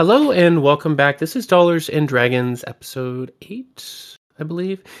Hello and welcome back. This is Dollars and Dragons, episode 8, I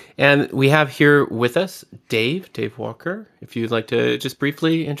believe. And we have here with us Dave Walker. If you'd like to just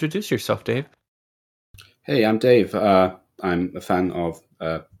briefly introduce yourself, Dave. Hey, I'm Dave. I'm a fan of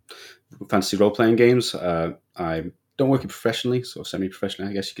fantasy role-playing games. I don't work it professionally, sort of semi-professionally,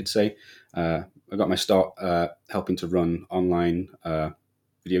 I guess you could say. I got my start helping to run online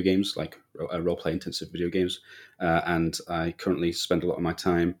video games, like role-play intensive video games. And I currently spend a lot of my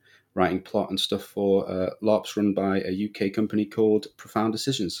time writing plot and stuff for LARPs run by a UK company called Profound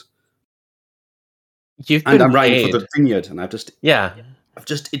Decisions. You've And been I'm writing for paid. the Vineyard, and I've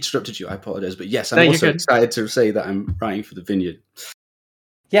just interrupted you. I apologize, but yes, I'm No, you're also good. excited to say that I'm writing for the Vineyard.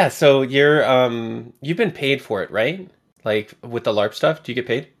 Yeah, so you've been paid for it, right? Like with the LARP stuff, do you get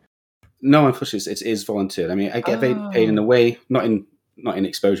paid? No, unfortunately, it is volunteered. I mean, I get paid in a way, not in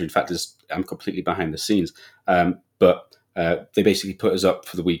exposure. In fact, I'm completely behind the scenes. But they basically put us up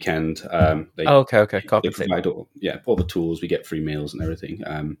for the weekend. Okay, They compensate. provide all the tools. We get free meals and everything.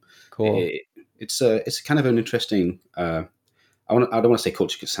 Cool. It's kind of an interesting. I don't want to say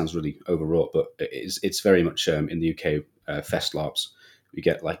culture because it sounds really overwrought, but it's very much in the UK Fest LARPs. We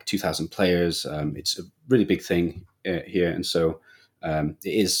get like 2,000 players. It's a really big thing here, and so it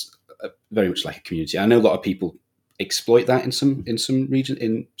is very much like a community. I know a lot of people exploit that in some region,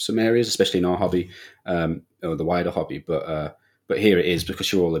 in some areas, especially in our hobby or the wider hobby. But here it is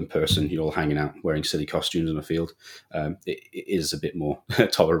because you're all in person, you're all hanging out, wearing silly costumes in a field. It is a bit more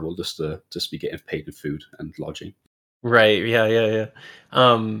tolerable just to be getting paid in food and lodging. Right. Yeah.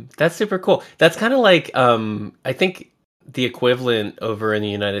 That's super cool. That's kind of like I think the equivalent over in the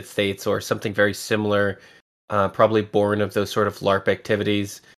United States or something very similar, probably born of those sort of LARP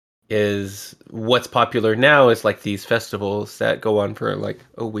activities, is what's popular now is like these festivals that go on for like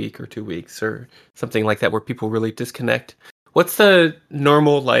a week or 2 weeks or something like that where people really disconnect. What's the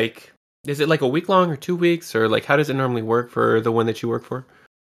normal like? Is it like a week long or 2 weeks or like how does it normally work for the one that you work for?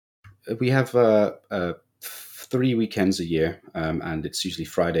 We have 3 weekends a year, and it's usually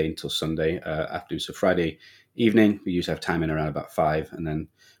Friday until Sunday afternoon. So Friday evening, we usually have time in around about 5, and then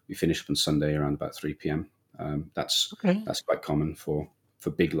we finish up on Sunday around about 3 p.m. That's Okay. quite common for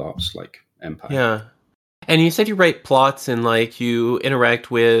big LARPs like Empire. Yeah. And you said you write plots and like you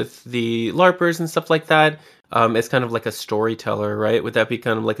interact with the LARPers and stuff like that. It's kind of like a storyteller, right? Would that be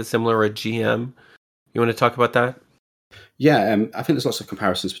kind of like a similar a GM? You want to talk about that? Yeah, I think there's lots of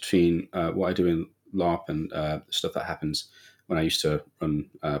comparisons between what I do in LARP and stuff that happens when I used to run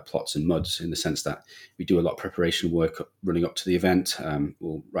plots in MUDs, in the sense that we do a lot of preparation work running up to the event.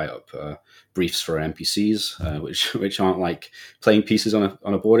 We'll write up briefs for our NPCs, which aren't like playing pieces on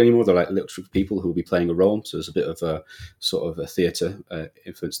a board anymore. They're like literal people who will be playing a role. So there's a bit of a sort of a theatre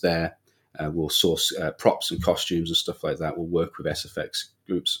influence there. We'll source props and costumes and stuff like that. We'll work with SFX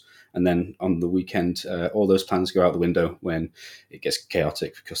groups. And then on the weekend, all those plans go out the window when it gets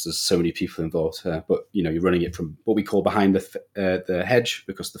chaotic because there's so many people involved. But you're running it from what we call behind the hedge,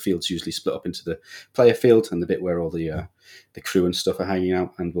 because the field's usually split up into the player field and the bit where all the crew and stuff are hanging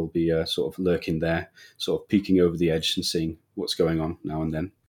out, and we'll be sort of lurking there, sort of peeking over the edge and seeing what's going on now and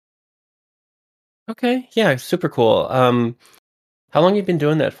then. Okay. Yeah, super cool. How long have you been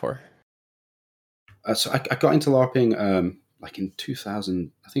doing that for? So I got into LARPing like in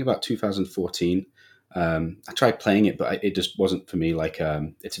 2000, I think about 2014. I tried playing it, but it just wasn't for me. Like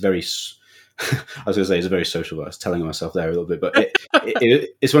it's very, I was going to say it's a very social, but I was telling myself there a little bit. But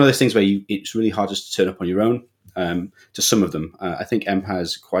it's one of those things where it's really hard just to turn up on your own. To some of them, I think Empire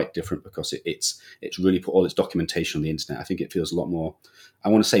is quite different because it's really put all its documentation on the internet. I think it feels a lot more. I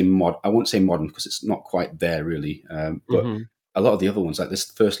won't say modern because it's not quite there really, but Mm-hmm. a lot of the other ones, like this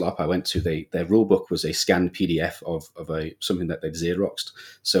first LARP I went to, their rule book was a scanned PDF of something that they'd Xeroxed.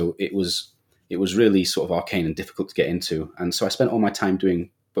 So it was really sort of arcane and difficult to get into. And so I spent all my time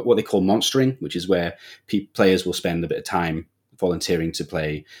doing what they call monstering, which is where players will spend a bit of time volunteering to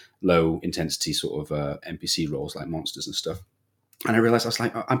play low intensity sort of NPC roles like monsters and stuff. And I realized I was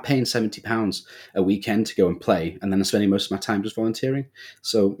like, I'm paying £70 a weekend to go and play, and then I'm spending most of my time just volunteering.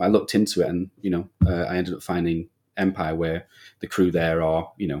 So I looked into it, and I ended up finding Empire, where the crew there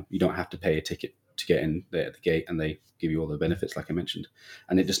are, you don't have to pay a ticket to get in there at the gate, and they give you all the benefits, like I mentioned.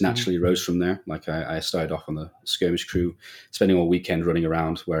 And it just naturally rose from there. Like I started off on the skirmish crew, spending all weekend running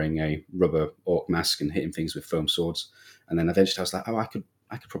around wearing a rubber orc mask and hitting things with foam swords. And then eventually I was like, I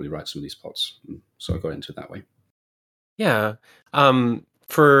could probably write some of these plots. And so I got into it that way. Yeah.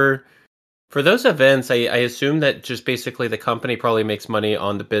 For those events, I assume that just basically the company probably makes money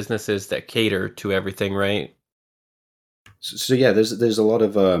on the businesses that cater to everything, right? So yeah, there's a lot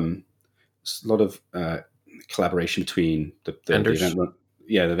of collaboration between the Vendors. event run.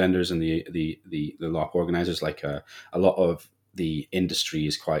 yeah, the vendors and the LARP organizers, like a lot of the industry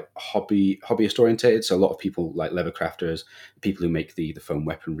is quite hobbyist orientated. So a lot of people like leather crafters, people who make the foam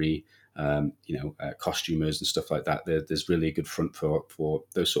weaponry, costumers and stuff like that. There's really a good front for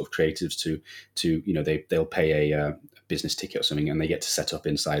those sort of creatives to they'll pay a business ticket or something, and they get to set up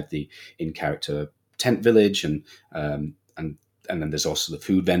inside the in character tent village, and then there's also the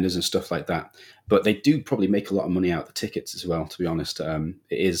food vendors and stuff like that. But they do probably make a lot of money out of the tickets as well. To be honest, it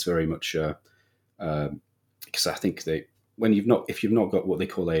is very much because I think they when you've not if you've not got what they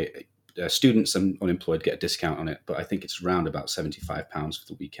call students and unemployed get a discount on it, but I think it's around about £75 for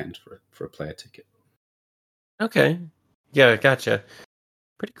the weekend for a player ticket. Okay. Yeah, gotcha.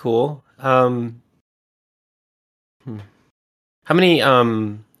 Pretty cool. How many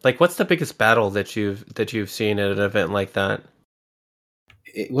like what's the biggest battle that you've seen at an event like that?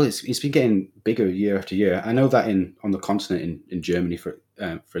 It's been getting bigger year after year. I know that on the continent in Germany, for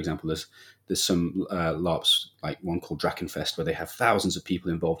example, there's some LARPs, like one called Drachenfest, where they have thousands of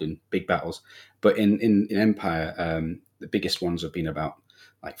people involved in big battles. But in Empire, the biggest ones have been about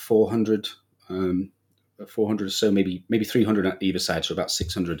like 400, 400 or so, maybe 300 at either side, so about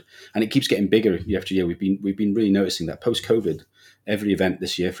 600, and it keeps getting bigger year after year. We've been really noticing that post COVID, every event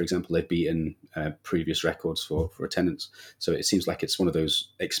this year, for example, they've beaten previous records for attendance. So it seems like it's one of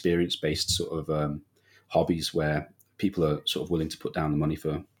those experience based sort of hobbies where people are sort of willing to put down the money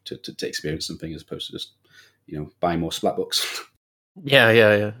to experience something as opposed to just buy more splat books.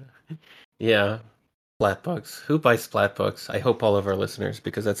 Yeah. Yeah. Splat books. Who buys splat books? I hope all of our listeners,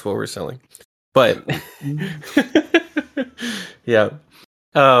 because that's what we're selling. But yeah.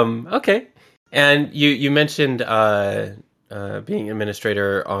 Okay. And you mentioned being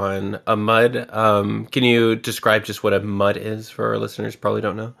administrator on a mud. Can you describe just what a mud is for our listeners? Probably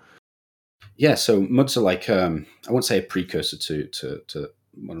don't know. Yeah, so MUDs are like I won't say a precursor to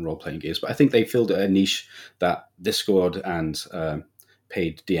modern role playing games, but I think they filled a niche that Discord and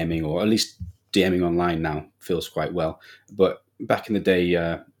paid DMing, or at least DMing online now, fills quite well. But back in the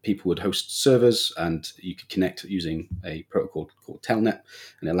day, people would host servers, and you could connect using a protocol called Telnet,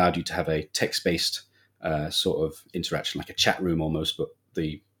 and it allowed you to have a text based sort of interaction, like a chat room almost, but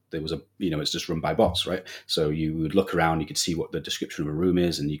there was it's just run by bots, right? So you would look around, you could see what the description of a room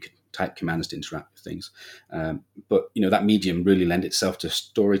is, and you could type commands to interact with things. But that medium really lent itself to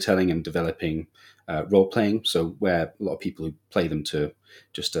storytelling and developing role playing. So where a lot of people who play them to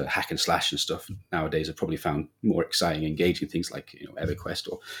just hack and slash and stuff nowadays have probably found more exciting, engaging things like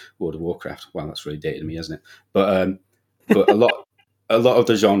EverQuest or World of Warcraft. Well, that's really dated me, hasn't it? But a lot of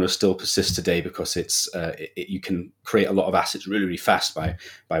the genre still persists today because you can create a lot of assets really, really fast by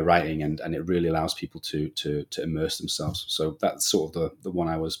writing, and it really allows people to immerse themselves. So that's sort of the one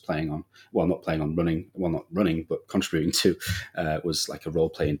I was playing on. Well, not playing on, not running, but contributing to was like a role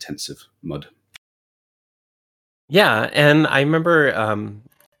play intensive mud. Yeah, and I remember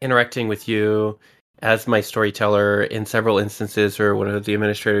interacting with you as my storyteller in several instances, or one of the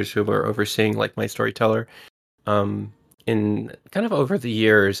administrators who were overseeing like my storyteller. In kind of over the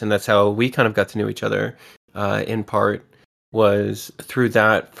years, and that's how we kind of got to know each other in part, was through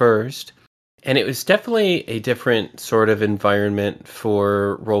that first. And it was definitely a different sort of environment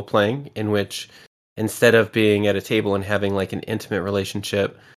for role playing, in which instead of being at a table and having like an intimate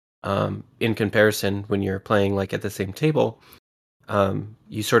relationship, in comparison, when you're playing like at the same table,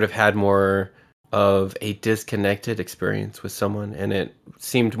 you sort of had more of a disconnected experience with someone, and it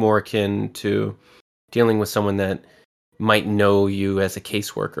seemed more akin to dealing with someone that might know you as a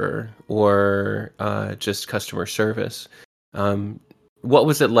caseworker or just customer service. What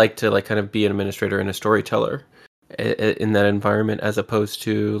was it like to like kind of be an administrator and a storyteller in that environment, as opposed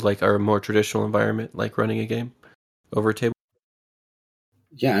to like our more traditional environment, like running a game over a table?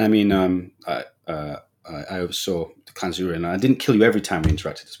 Yeah, I mean, I oversaw the Clanzura, and I didn't kill you every time we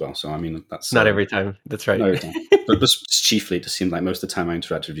interacted as well. So I mean, that's Not every time. That's right. not every time. But chiefly, it just seemed like most of the time I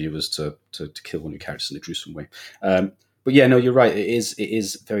interacted with you was to kill one of your characters in a gruesome way. But yeah, no, you're right. It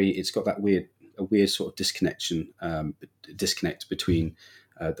is very. It's got that a weird sort of disconnect between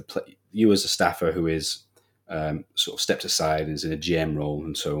you as a staffer who is sort of stepped aside and is in a GM role,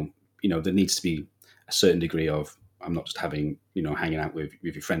 and so there needs to be a certain degree of, I'm not just having hanging out with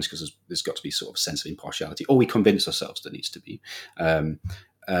your friends, because there's got to be sort of a sense of impartiality, or we convince ourselves there needs to be, and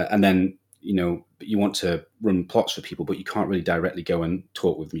then you want to run plots for people, but you can't really directly go and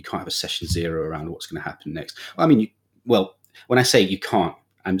talk with them. You can't have a session zero around what's going to happen next. I mean, when I say you can't,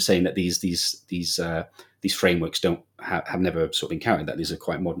 I'm saying that these frameworks don't have never sort of encountered that. These are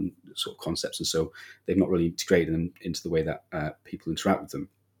quite modern sort of concepts, and so they've not really integrated them into the way that people interact with them.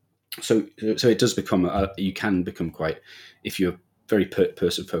 So it does become you can become quite, if you're very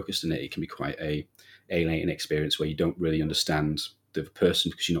person focused in it, it can be quite a alienating experience where you don't really understand the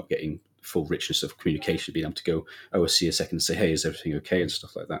person because you're not getting full richness of communication, being able to go, oh, see a second and say, hey, is everything okay, and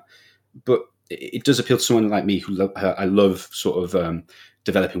stuff like that. But it does appeal to someone like me who I love sort of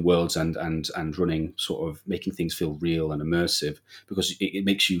developing worlds and running, sort of making things feel real and immersive, because it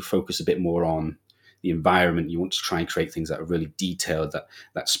makes you focus a bit more on the environment. You want to try and create things that are really detailed,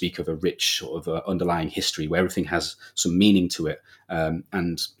 that speak of a rich sort of underlying history where everything has some meaning to it,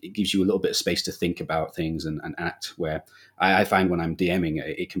 and it gives you a little bit of space to think about things and act. Where I find when I'm DMing,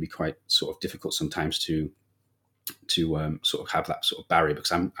 it can be quite sort of difficult sometimes to sort of have that sort of barrier,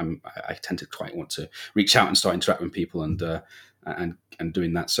 because I tend to quite want to reach out and start interacting with people and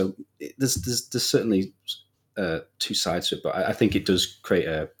doing that. So there's certainly two sides to it, but I think it does create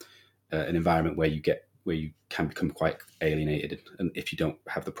an environment where you can become quite alienated, and if you don't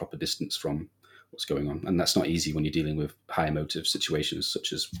have the proper distance from what's going on, and that's not easy when you're dealing with high emotive situations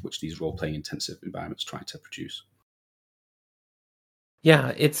such as which these role playing intensive environments try to produce.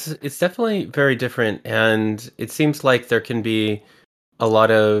 Yeah, it's definitely very different, and it seems like there can be a lot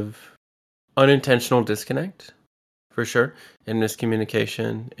of unintentional disconnect for sure, and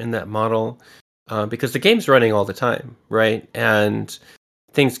miscommunication in that model, because the game's running all the time, right? And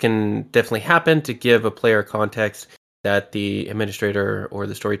things can definitely happen to give a player context that the administrator or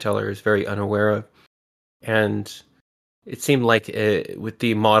the storyteller is very unaware of. And it seemed like with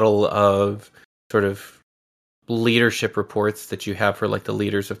the model of sort of leadership reports that you have for like the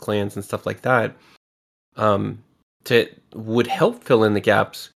leaders of clans and stuff like that, um, to would help fill in the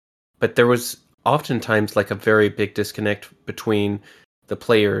gaps, but there was oftentimes like a very big disconnect between the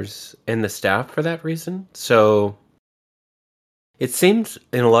players and the staff for that reason. So it seemed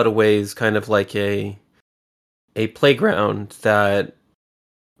in a lot of ways kind of like a playground that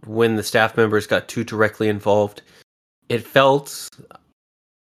when the staff members got too directly involved, it felt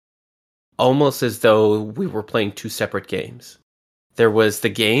almost as though we were playing two separate games. There was the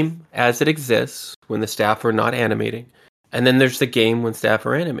game as it exists when the staff are not animating, and then there's the game when staff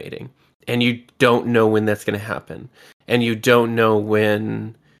are animating. And you don't know when that's going to happen. And you don't know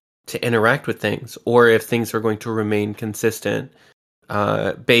when to interact with things, or if things are going to remain consistent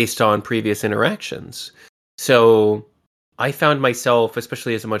based on previous interactions. So I found myself,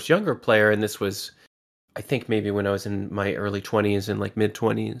 especially as a much younger player, and this was, I think, maybe when I was in my early 20s and like mid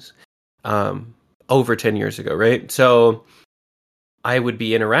 20s, over 10 years ago, right? So I would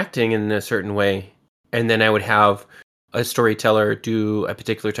be interacting in a certain way, and then I would have a storyteller do a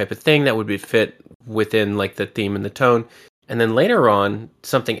particular type of thing that would be fit within like the theme and the tone, and then later on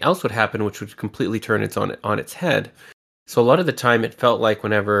something else would happen which would completely turn it on its head. So a lot of the time it felt like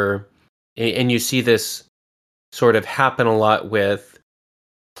whenever, and you see this sort of happen a lot with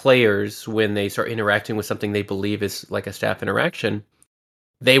players when they start interacting with something they believe is like a staff interaction,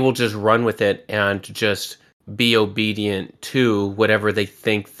 they will just run with it and just be obedient to whatever they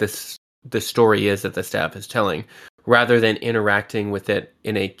think the story is that the staff is telling, rather than interacting with it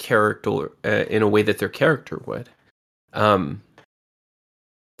in a character in a way that their character would. Um,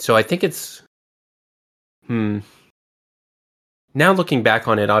 so I think it's now looking back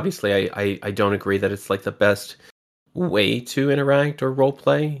on it, obviously I don't agree that it's like the best way to interact or role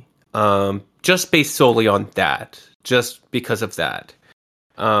play. Just based solely on that, just because of that.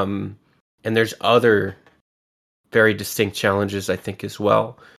 And there's other very distinct challenges, I think, as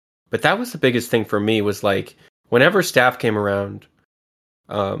well. But that was the biggest thing for me, was like whenever staff came around,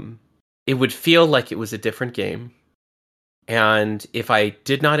 it would feel like it was a different game. And if I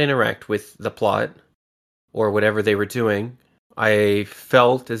did not interact with the plot or whatever they were doing, I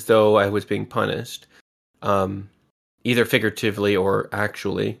felt as though I was being punished, either figuratively or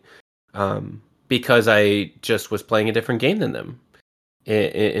actually, because I just was playing a different game than them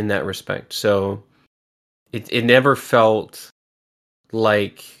in that respect. So it never felt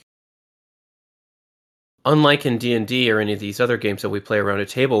like, unlike in D&D or any of these other games that we play around a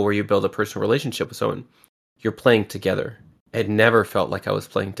table where you build a personal relationship with someone, you're playing together. It never felt like I was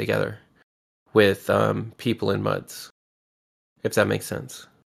playing together with people in MUDs, if that makes sense.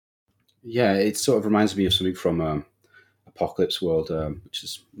 Yeah, it sort of reminds me of something from Apocalypse World, which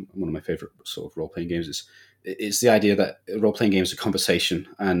is one of my favorite sort of role playing games. It's the idea that role playing games are conversation,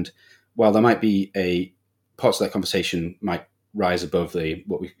 and while there might be a parts of that conversation might rise above the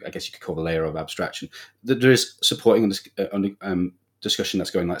what we I guess you could call the layer of abstraction, there is supporting discussion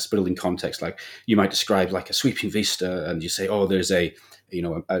that's going, like, it's building context. Like, you might describe like a sweeping vista, and you say, oh, there's a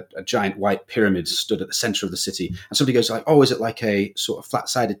giant white pyramid stood at the center of the city, and somebody goes like, oh, is it like a sort of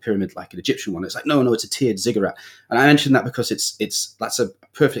flat-sided pyramid like an Egyptian one? It's like, no, it's a tiered ziggurat. And I mentioned that because that's a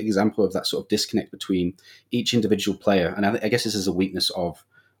perfect example of that sort of disconnect between each individual player. And I guess this is a weakness of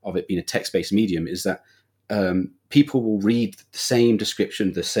it being a text-based medium, is that people will read the same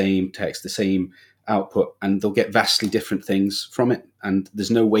description, the same text, the same output, and they'll get vastly different things from it. And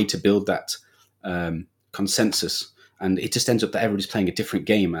there's no way to build that consensus. And it just ends up that everybody's playing a different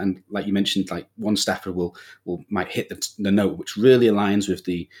game. And like you mentioned, like, one staffer might hit the note which really aligns with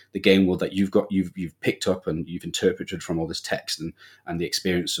the game world that you've picked up and you've interpreted from all this text and the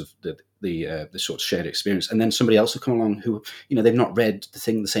experience of the sort of shared experience. And then somebody else will come along who, they've not read the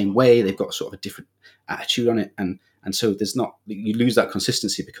thing the same way. They've got sort of a different attitude on it. And so you lose that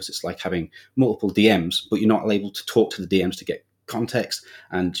consistency, because it's like having multiple DMs, but you're not able to talk to the DMs to get context,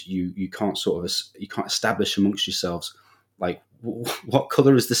 and you can't establish amongst yourselves, like, what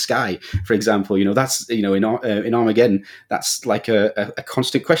color is the sky, for example. That's in Armageddon, that's like a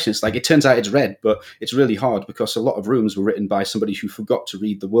constant question. It's like, it turns out it's red, but it's really hard because a lot of rooms were written by somebody who forgot to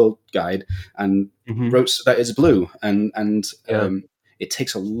read the world guide and wrote that it's blue, and it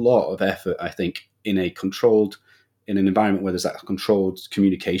takes a lot of effort, I think, in an environment where there's that controlled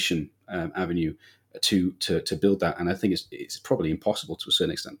communication avenue to build that. And I think it's probably impossible to a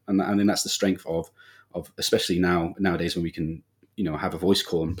certain extent. And I mean, that's the strength of especially nowadays, when we can have a voice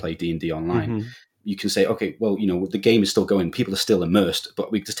call and play D&D online. You can say, okay, well, the game is still going, people are still immersed,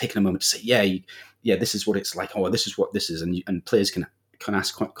 but we've just taken a moment to say, yeah, this is what it's like. Oh, this is what this is, and players can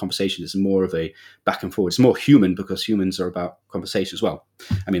ask conversation. It's more of a back and forth. It's more human, because humans are about conversation as well.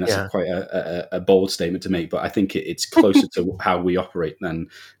 I mean, that's quite a bold statement to make, but I think it's closer to how we operate than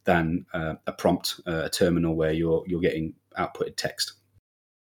a prompt, a terminal where you're getting outputted text.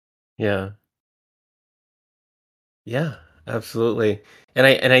 Yeah, absolutely. And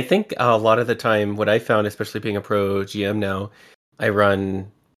I think a lot of the time, what I found, especially being a pro GM now, I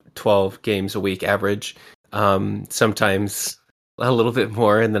run 12 games a week average. Sometimes a little bit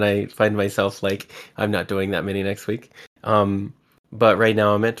more, and then I find myself like, I'm not doing that many next week. But right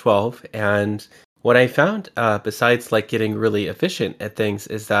now I'm at 12, and what I found, besides like getting really efficient at things,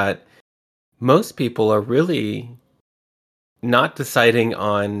 is that most people are really not deciding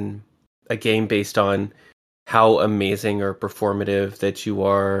on a game based on how amazing or performative that you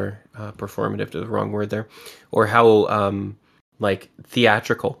are. Performative is the wrong word there. Or how like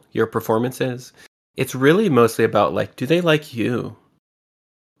theatrical your performance is. It's really mostly about, like, do they like you?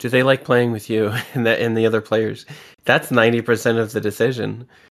 Do they like playing with you and the other players? That's 90% of the decision.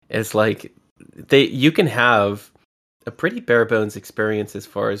 It's like you can have a pretty bare bones experience as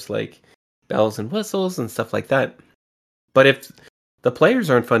far as like bells and whistles and stuff like that. But if the players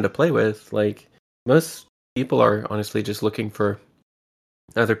aren't fun to play with, like, most people are honestly just looking for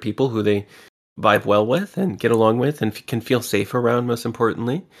other people who they vibe well with and get along with and can feel safe around, most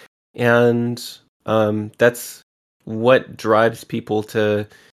importantly. And that's what drives people to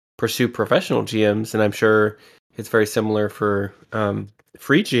pursue professional GMs. And I'm sure it's very similar for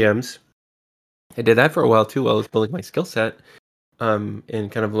free GMs. I did that for a while too while I was building my skill set and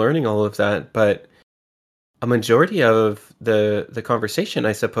kind of learning all of that. But a majority of the conversation,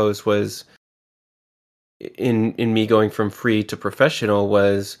 I suppose, was in me going from free to professional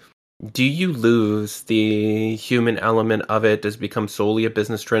was, do you lose the human element of it? Does it become solely a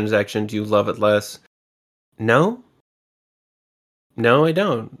business transaction? Do you love it less? No, I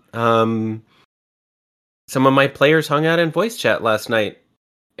don't. Some of my players hung out in voice chat last night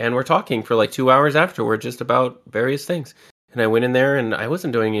and we're talking for like 2 hours afterward just about various things. And I went in there and I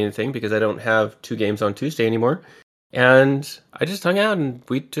wasn't doing anything because I don't have 2 games on Tuesday anymore. And I just hung out and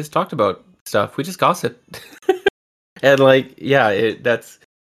we just talked about stuff. We just gossiped. And like, yeah, that's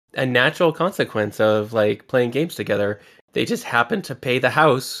a natural consequence of like playing games together. They just happen to pay the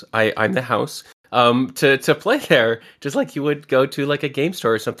house. I'm the house. To play there, just like you would go to like a game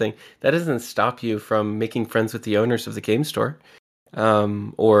store or something. That doesn't stop you from making friends with the owners of the game store,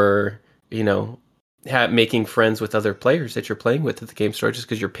 or making friends with other players that you're playing with at the game store just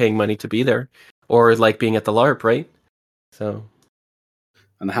because you're paying money to be there, or like being at the LARP, right? So,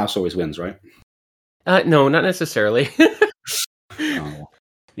 and the house always wins, right? No, not necessarily. Oh.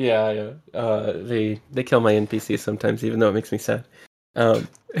 Yeah. They kill my NPCs sometimes, even though it makes me sad.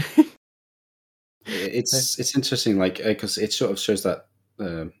 It's interesting, like, because it sort of shows that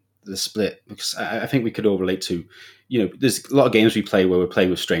the split, because I think we could all relate to, there's a lot of games we play where we're playing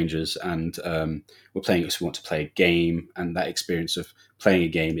with strangers, and we're playing because we want to play a game, and that experience of playing a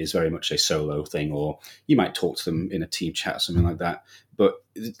game is very much a solo thing, or you might talk to them in a team chat or something like that. But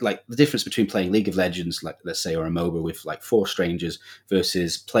like the difference between playing League of Legends, like let's say, or a MOBA with like four strangers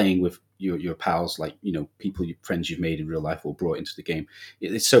versus playing with your pals, like people, friends you've made in real life or brought into the game,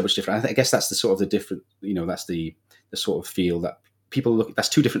 it's so much different. I guess that's the sort of the different, that's the sort of feel that people look. That's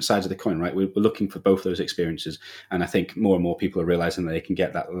two different sides of the coin, right? We're looking for both those experiences, and I think more and more people are realizing that they can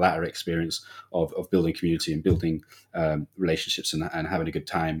get that latter experience of building community and building relationships and having a good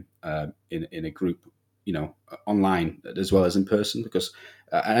time in a group, online as well as in person, because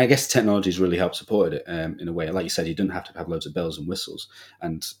and I guess technology has really helped support it in a way. Like you said, you didn't have to have loads of bells and whistles.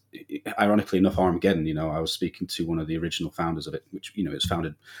 And ironically enough, Armageddon, I was speaking to one of the original founders of it, which it was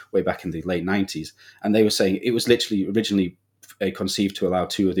founded way back in the late 90s, and they were saying it was literally originally conceived to allow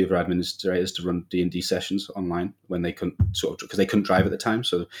two of the other administrators to run D&D sessions online when they couldn't, because they couldn't drive at the time,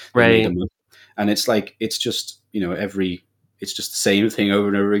 so they made them. And it's like it's just it's just the same thing over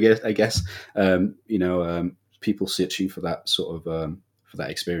and over again, I guess. People searching for that sort of for that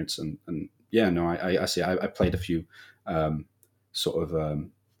experience, and yeah, no, I see. I played a few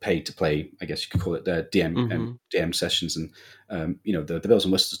pay to play, I guess you could call it, the DM sessions, and the bells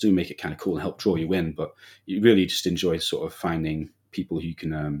and whistles do make it kind of cool and help draw you in, but you really just enjoy sort of finding people who you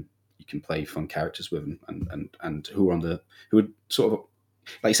can play fun characters with, and who would sort of,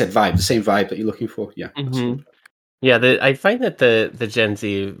 like you said, the same vibe that you're looking for. Yeah, absolutely. Yeah, I find that the Gen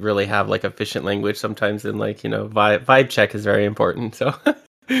Z really have like efficient language sometimes, and like vibe check is very important. So,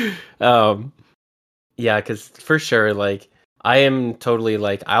 yeah, because for sure, like I am totally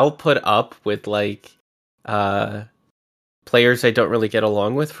like I'll put up with like players I don't really get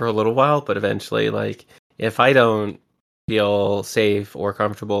along with for a little while, but eventually, like if I don't feel safe or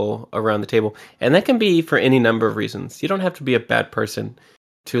comfortable around the table, and that can be for any number of reasons. You don't have to be a bad person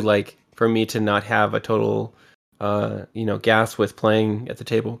to like for me to not have a total gas with playing at the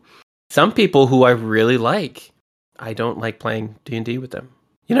table. Some people who I really like, I don't like playing D&D with them.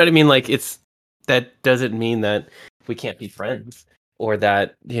 You know what I mean? Like that doesn't mean that we can't be friends or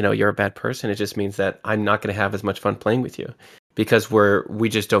that, you're a bad person. It just means that I'm not going to have as much fun playing with you because we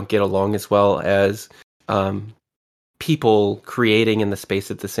just don't get along as well as people creating in the space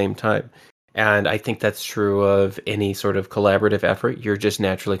at the same time. And I think that's true of any sort of collaborative effort. You're just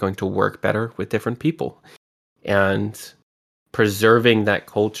naturally going to work better with different people. And preserving that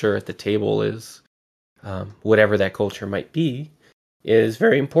culture at the table is, whatever that culture might be, is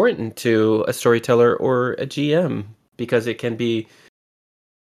very important to a storyteller or a GM, because it can be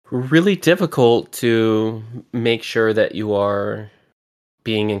really difficult to make sure that you are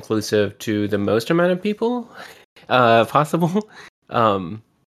being inclusive to the most amount of people possible,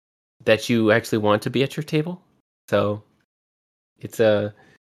 that you actually want to be at your table. So it's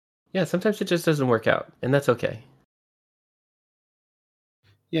sometimes it just doesn't work out, and that's okay.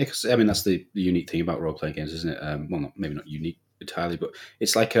 Yeah, because I mean that's the unique thing about role playing games, isn't it? Well, maybe not unique entirely, but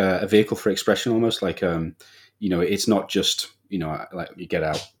it's like a vehicle for expression almost. Like it's not just like you get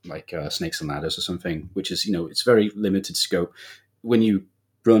out like Snakes and Ladders or something, which is it's very limited scope. When you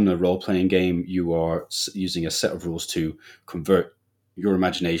run a role playing game, you are using a set of rules to convert your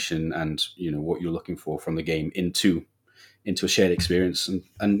imagination and what you're looking for from the game into a shared experience, and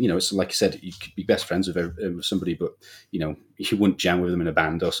it's like you said, you could be best friends with somebody, but you wouldn't jam with them in a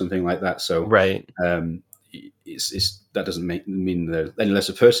band or something like that. So Right. It's that doesn't mean they're any less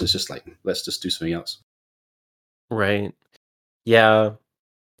a person. It's just like, let's just do something else. Right. Yeah.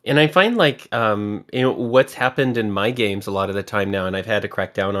 And I find like what's happened in my games a lot of the time now, and I've had to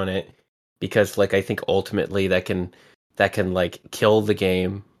crack down on it because like I think ultimately that can like kill the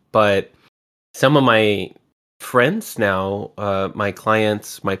game. But some of my friends now, my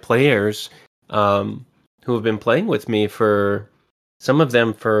clients, my players, who have been playing with me for some of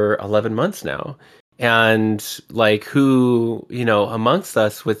them for 11 months now, and like who amongst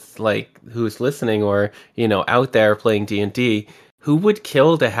us with like who's listening or out there playing D&D, who would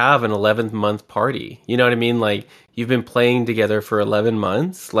kill to have an 11th month party? You know what I mean? Like you've been playing together for 11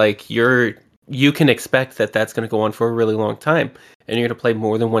 months, like you can expect that that's going to go on for a really long time, and you're going to play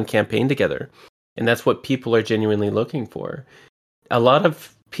more than one campaign together. And that's what people are genuinely looking for. A lot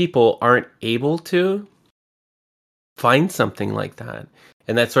of people aren't able to find something like that.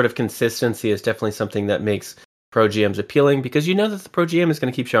 And that sort of consistency is definitely something that makes pro GMs appealing, because that the pro GM is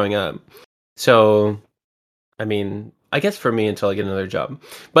going to keep showing up. So, I mean, I guess for me until I get another job.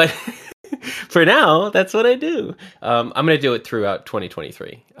 But for now, that's what I do. I'm going to do it throughout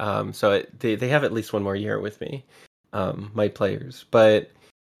 2023. So they have at least one more year with me, my players. But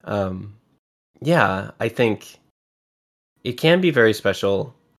um, yeah, I think it can be very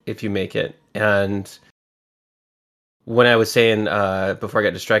special if you make it. And when I was saying before I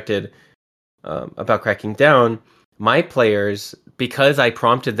got distracted about cracking down, my players, because I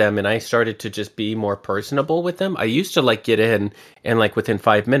prompted them and I started to just be more personable with them. I used to like get in and like within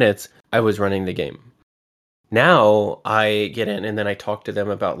 5 minutes I was running the game. Now I get in and then I talk to them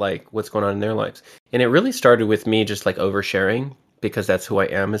about like what's going on in their lives. And it really started with me just like oversharing because that's who I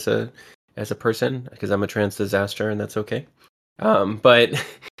am as a person, because I'm a trans disaster and that's okay. But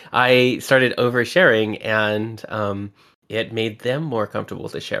I started oversharing and it made them more comfortable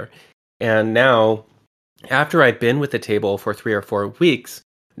to share. And now after I've been with the table for 3 or 4 weeks,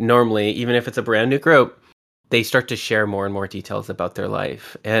 normally, even if it's a brand new group, they start to share more and more details about their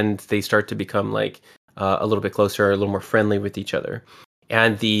life, and they start to become like a little bit closer, a little more friendly with each other.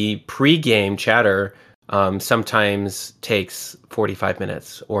 And the pre-game chatter sometimes takes 45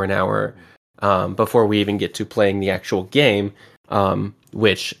 minutes or an hour before we even get to playing the actual game,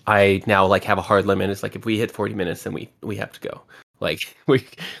 which I now like have a hard limit. It's like if we hit 40 minutes, then we have to go. Like we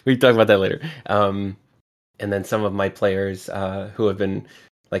talk about that later. And then some of my players who have been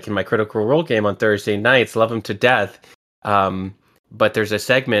like in my Critical Role game on Thursday nights love them to death. But there's a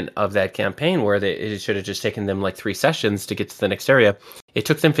segment of that campaign where it should have just taken them like 3 sessions to get to the next area. It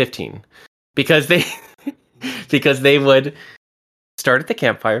took them 15 because they because they would start at the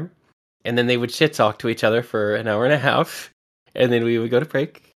campfire and then they would shit talk to each other for an hour and a half, and then we would go to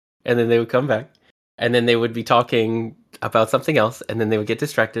break, and then they would come back, and then they would be talking about something else, and then they would get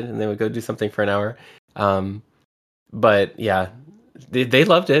distracted and they would go do something for an hour. um, but yeah, they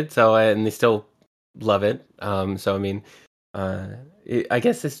loved it. So and they still love it. So I mean, uh, I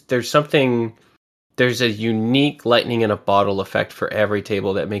guess there's a unique lightning in a bottle effect for every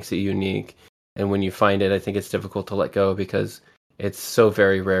table that makes it unique. And when you find it, I think it's difficult to let go because it's so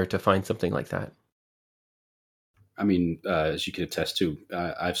very rare to find something like that. I mean, as you can attest to,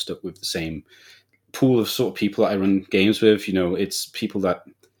 I've stuck with the same pool of sort of people that I run games with. You know, it's people that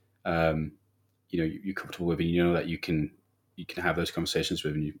you're comfortable with, and you know that you can have those conversations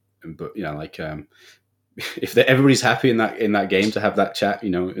with, and but like if everybody's happy in that game to have that chat,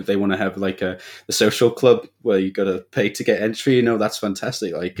 if they want to have like the social club where you got to pay to get entry, that's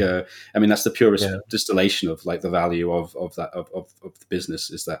fantastic. Like I mean, that's the purest Yeah. distillation of like the value of that of the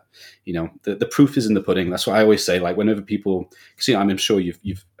business, is that the proof is in the pudding. That's what I always say. Like whenever people, because I'm sure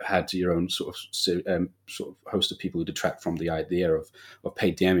you've had your own sort of host of people who detract from the idea of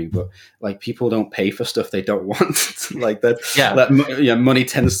paid DMing, but like people don't pay for stuff they don't want. Like that Yeah. money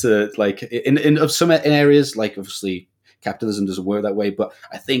tends to, like, in of some areas, like obviously capitalism doesn't work that way, but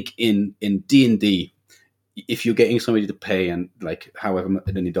I think in D&D, if you're getting somebody to pay and like however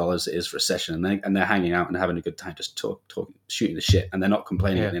many dollars it is for a session, and they're hanging out and having a good time, just talking, shooting the shit, and they're not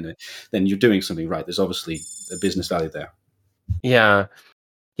complaining Yeah. at the end of it, then you're doing something right. There's obviously a business value there. Yeah.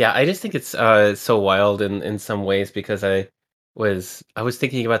 Yeah, I just think it's so wild in some ways because I was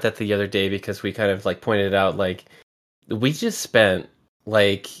thinking about that the other day because we kind of like pointed out like we just spent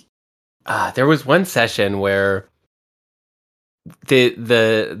like there was one session where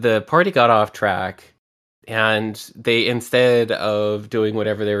the party got off track, and they, instead of doing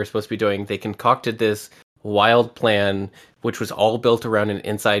whatever they were supposed to be doing, they concocted this wild plan which was all built around an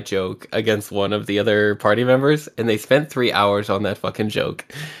inside joke against one of the other party members, and they spent 3 hours on that fucking joke.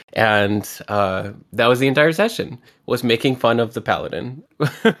 And that was the entire session, was making fun of the paladin.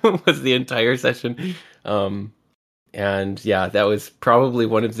 Was the entire session. And yeah, that was probably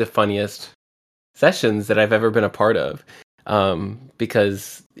one of the funniest sessions that I've ever been a part of,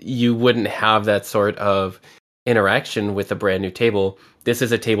 because you wouldn't have that sort of interaction with a brand new table. This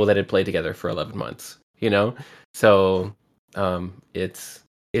is a table that had played together for 11 months, so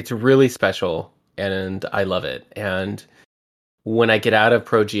it's really special, and I love it. And when I get out of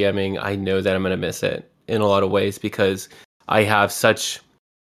pro GMing, I know that I'm going to miss it in a lot of ways because I have such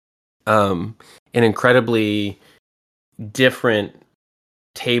an incredibly different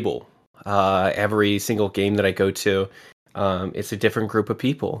table. Every single game that I go to, it's a different group of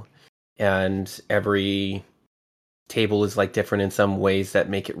people, and every table is like different in some ways that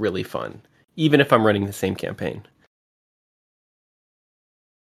make it really fun, even if I'm running the same campaign.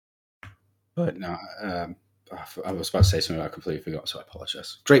 But No, I was about to say something I completely forgot, so I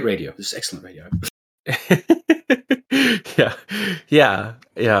apologize. Great radio. This is excellent radio. yeah, yeah,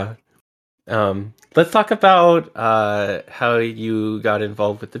 yeah. Let's talk about how you got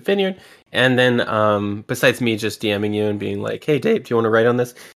involved with the vineyard, and then besides me just DMing you and being like, "Hey, Dave, do you want to write on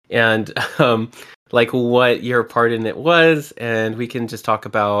this?" and like what your part in it was, and we can just talk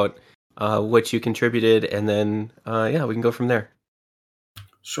about what you contributed, and then yeah, we can go from there.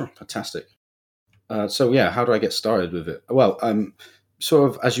 Sure, fantastic. So yeah, how do I get started with it? Well, sort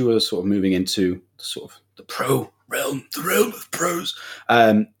of as you were sort of moving into sort of the pro realm, the realm of pros,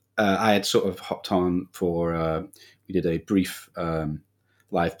 I had sort of hopped on for we did a brief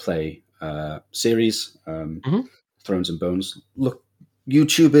live play series, Hmm. Thrones and Bones. Look,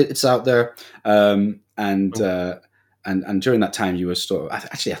 YouTube it; it's out there. And during that time, you were sort of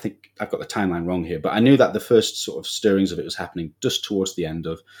actually, I think I've got the timeline wrong here, but I knew that the first sort of stirrings of it was happening just towards the end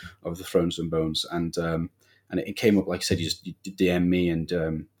of the Thrones and Bones, and it came up, like I said, you DM me,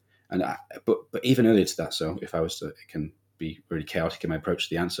 but even earlier to that. So if I was to, it can be really chaotic in my approach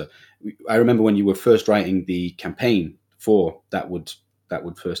to the answer. I remember when you were first writing the campaign for that would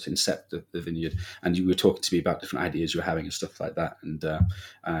first incept the vineyard, and you were talking to me about different ideas you were having and stuff like that, and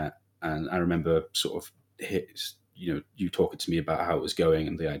I remember sort of you talking to me about how it was going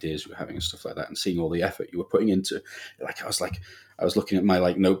and the ideas you were having and stuff like that, and seeing all the effort you were putting into. I was looking at my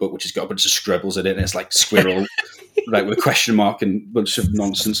notebook, which has got a bunch of scribbles in it, and it's like squirrel, like with a question mark and a bunch of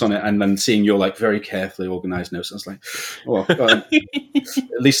nonsense on it, and then seeing your very carefully organized notes. I was like, oh,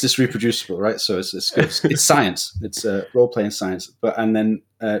 at least it's reproducible, right? So it's good. It's science. It's role playing science. And then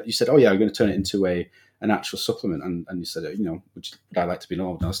you said, oh yeah, I'm going to turn it into an actual supplement, and you said, would I like to be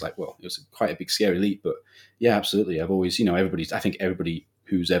involved? And I was like, well, it was quite a big scary leap, but yeah, absolutely. I've always, I think everybody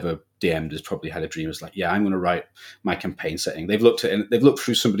who's ever DM'd has probably had a dream. It's like, yeah, I'm going to write my campaign setting. They've looked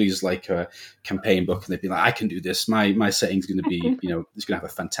through somebody's campaign book, and they've been like, I can do this. My setting's going to be, it's going to have a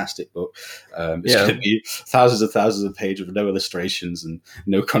fantastic book. It's going to be thousands of pages with no illustrations and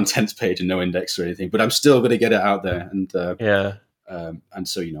no contents page and no index or anything. But I'm still going to get it out there. And and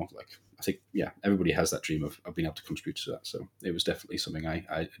so I think everybody has that dream of being able to contribute to that. So it was definitely something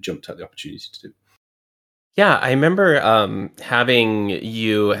I jumped at the opportunity to do. Yeah, I remember having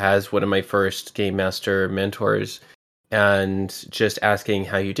you as one of my first game master mentors and just asking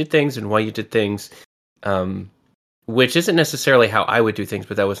how you did things and why you did things, which isn't necessarily how I would do things,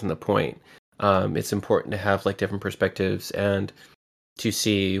 but that wasn't the point. It's important to have different perspectives and to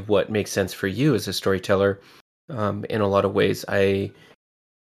see what makes sense for you as a storyteller. In a lot of ways, I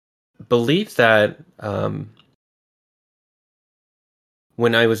believe that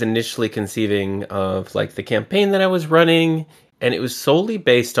when I was initially conceiving of the campaign that I was running, and it was solely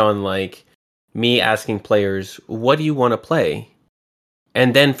based on me asking players, what do you want to play?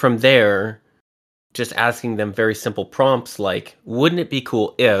 And then from there, just asking them very simple prompts like, wouldn't it be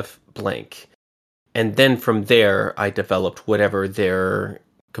cool if blank? And then from there, I developed whatever their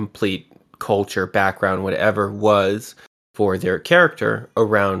complete culture, background, whatever was for their character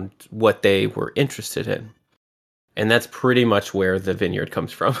around what they were interested in. And that's pretty much where the vineyard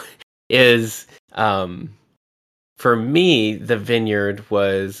comes from. Is for me, the vineyard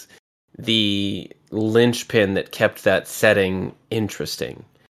was the linchpin that kept that setting interesting.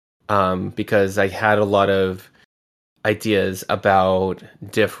 Because I had a lot of ideas about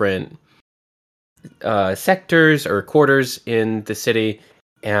different sectors or quarters in the city,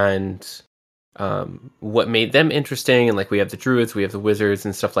 and what made them interesting. And we have the druids, we have the wizards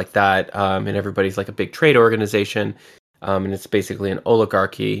and stuff like that, and everybody's a big trade organization, and it's basically an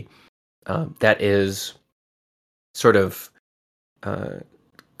oligarchy that is sort of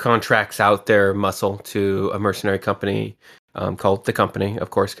contracts out their muscle to a mercenary company called the Company, of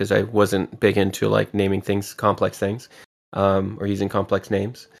course, because I wasn't big into naming things complex things, or using complex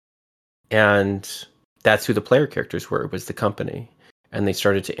names. And that's who the player characters were, was the Company. And they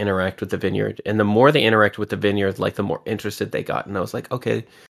started to interact with the vineyard. And the more they interacted with the vineyard, the more interested they got. And I was like, okay,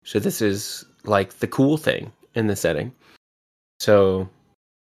 so this is the cool thing in the setting. So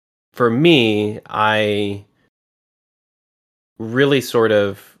for me, I really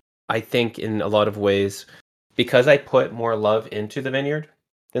I think in a lot of ways, because I put more love into the vineyard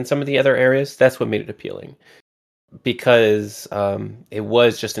than some of the other areas, that's what made it appealing. Because it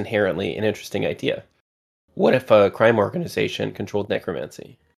was just inherently an interesting idea. What if a crime organization controlled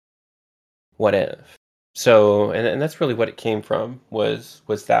necromancy? What if? So, and that's really what it came from, was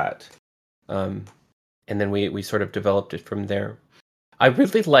that. And then we sort of developed it from there. I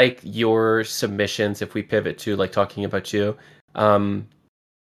really like your submissions, if we pivot to talking about you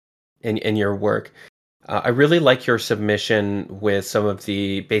in your work. I really like your submission with some of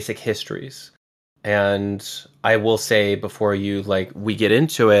the basic histories. And I will say, before we get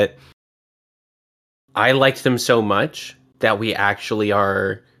into it, I liked them so much that we actually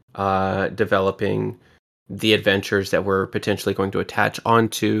are developing the adventures that we're potentially going to attach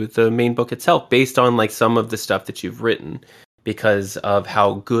onto the main book itself, based on some of the stuff that you've written, because of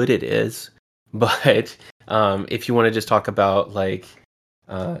how good it is. But if you want to just talk about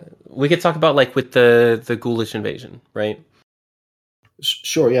we could talk about with the ghoulish invasion, right?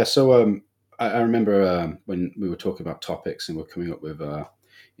 Sure, yeah. So I remember when we were talking about topics and we're coming up with,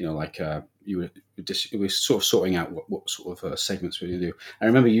 like we were sort of sorting out what sort of segments we're going to do. I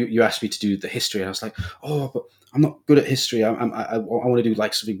remember you asked me to do the history, and I was like, oh, but I'm not good at history. I want to do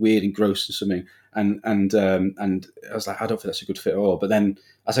like something weird and gross and something. And I was like, I don't think that's a good fit at all. But then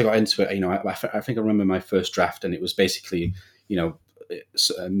as I got into it, I think I remember my first draft, and it was basically,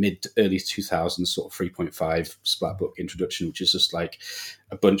 mid early 2000s sort of 3.5 splat book introduction, which is just like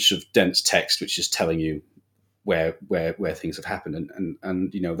a bunch of dense text which is telling you where things have happened. And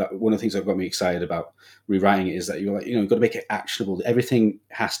that one of the things that got me excited about rewriting it is that you're like, you've got to make it actionable. Everything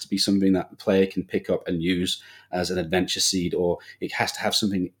has to be something that the player can pick up and use as an adventure seed, or it has to have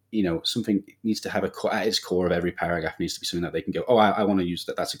something, something needs to have at its core of every paragraph needs to be something that they can go, oh, I want to use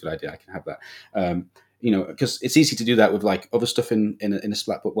that. That's a good idea. I can have that. Because it's easy to do that with like other stuff in a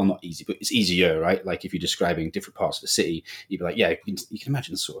splat book. Well, not easy, but it's easier, right? Like if you're describing different parts of the city, you'd be like, yeah, you can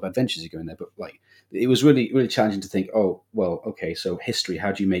imagine the sort of adventures you go in there. But like, it was really, really challenging to think, oh, well, okay, so history,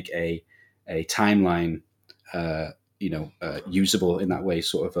 how do you make a timeline, usable in that way,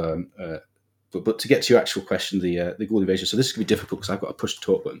 sort of. But to get to your actual question, the Ghoul invasion. So this is going to be difficult because I've got a push to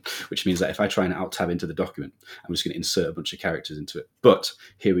talk button, which means that if I try and alt tab into the document, I'm just going to insert a bunch of characters into it. But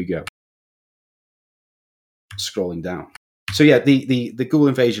here we go. Scrolling down. So yeah, the Ghoul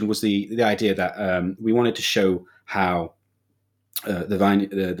invasion was the idea that we wanted to show how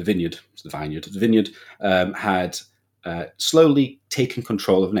the vineyard had slowly taken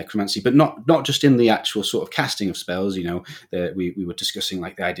control of necromancy, but not just in the actual sort of casting of spells. We were discussing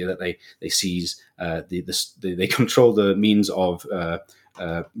like the idea that they seize they control the means of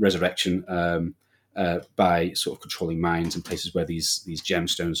resurrection. By sort of controlling minds and places where these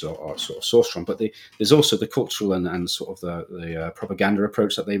gemstones are sort of sourced from. But there's also the cultural and sort of the propaganda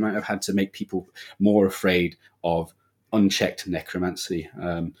approach that they might have had to make people more afraid of unchecked necromancy.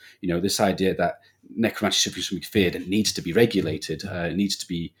 This idea that necromancy should be something feared and needs to be regulated, needs to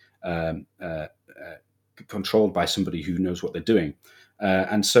be controlled by somebody who knows what they're doing.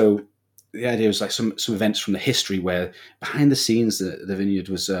 And so the idea was like some events from the history where behind the scenes the vineyard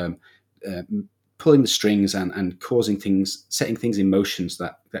was pulling the strings and causing things, setting things in motions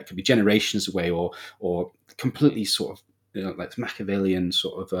that could be generations away, or completely sort of like Machiavellian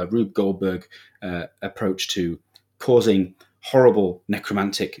sort of Rube Goldberg approach to causing horrible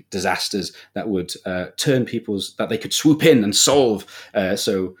necromantic disasters that would turn that they could swoop in and solve.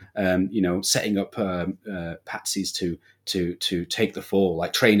 Setting up patsies to take the fall,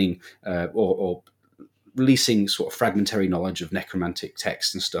 like training or releasing sort of fragmentary knowledge of necromantic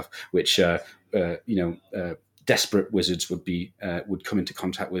texts and stuff, which desperate wizards would come into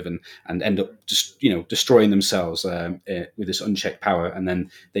contact with and end up just destroying themselves with this unchecked power, and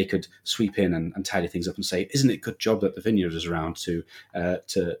then they could sweep in and tidy things up and say, "Isn't it a good job that the vineyard is around to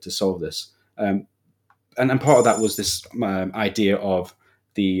solve this?" And part of that was this idea of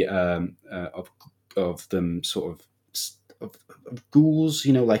the of them sort of ghouls,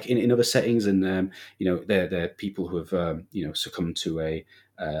 like in other settings, and they're people who have succumbed to a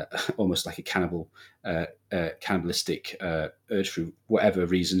almost like a cannibalistic urge through whatever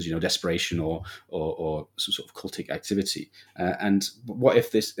reasons, desperation or some sort of cultic activity. And what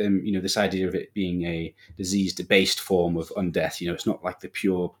if this this idea of it being a disease debased form of undeath, it's not like the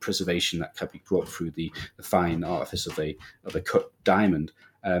pure preservation that can be brought through the fine artifice of a cut diamond.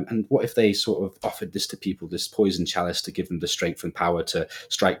 And what if they sort of offered this to people, this poison chalice, to give them the strength and power to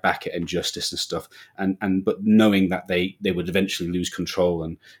strike back at injustice and stuff, but knowing that they would eventually lose control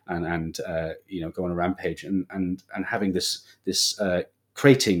and go on a rampage, and having this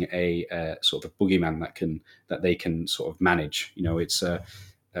creating a sort of a boogeyman that they can sort of manage. It's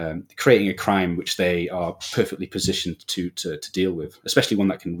creating a crime which they are perfectly positioned to deal with, especially one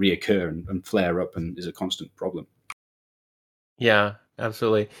that can reoccur and flare up and is a constant problem. Yeah,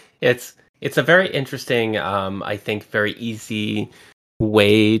 absolutely. It's a very interesting, I think, very easy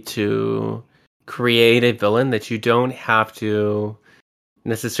way to create a villain that you don't have to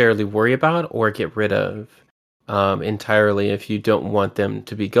necessarily worry about or get rid of entirely if you don't want them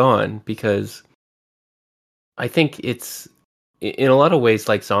to be gone. Because I think it's in a lot of ways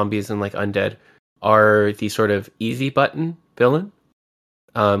like zombies and like undead are the sort of easy button villain.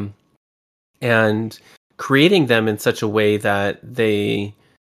 And creating them in such a way that they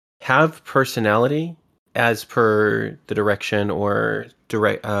have personality as per the direction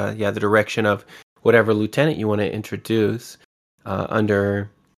the direction of whatever lieutenant you want to introduce under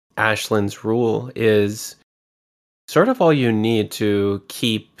Ashland's rule is sort of all you need to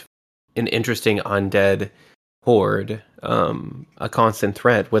keep an interesting undead horde a constant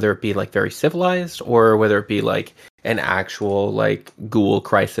threat, whether it be like very civilized or whether it be like an actual like ghoul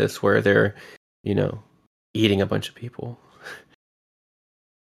crisis where they're, you know, eating a bunch of people.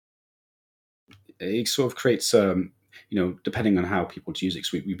 It sort of creates, depending on how people use it.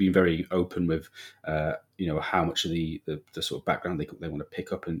 'Cause we've been very open with, how much of the sort of background they want to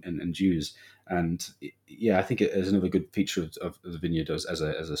pick up and use. And yeah, I think it is another good feature of the Vineyard as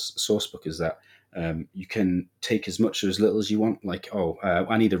a source book is that you can take as much or as little as you want. Like,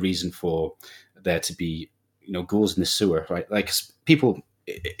 I need a reason for there to be, ghouls in the sewer, right? Like people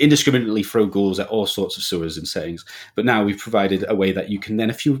indiscriminately throw ghouls at all sorts of sewers and settings. But now we've provided a way that you can then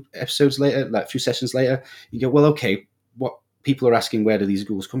a few episodes later, like a few sessions later, you go, well, okay, what people are asking, where do these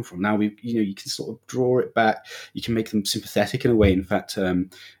ghouls come from? Now you can sort of draw it back. You can make them sympathetic in a way. In fact,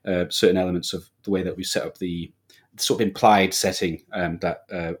 certain elements of the way that we set up the sort of implied setting that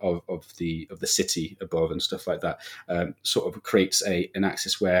of the city above and stuff like that sort of creates an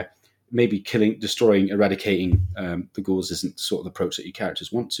axis where maybe killing, destroying, eradicating the ghouls isn't sort of the approach that your characters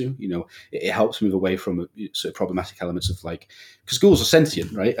want to. It helps move away from sort of problematic elements of like, because ghouls are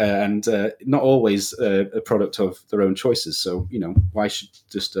sentient, right? And not always a product of their own choices. So, why should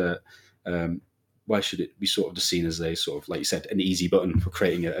why should it be sort of just seen as a sort of, like you said, an easy button for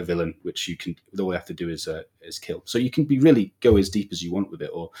creating a villain, which you can, all you have to do is kill. So you can really go as deep as you want with it,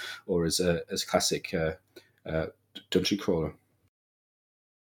 or as a classic dungeon crawler.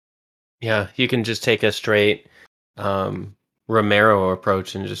 Yeah, you can just take a straight Romero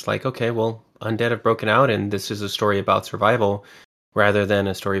approach and just like, okay, well, undead have broken out, and this is a story about survival rather than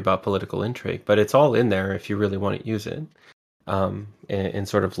a story about political intrigue. But it's all in there if you really want to use it, and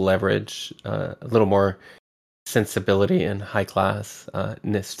sort of leverage a little more sensibility and high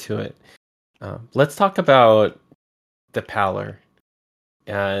classness to it. Let's talk about the Pallor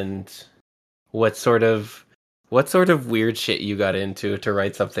and what sort of weird shit you got into to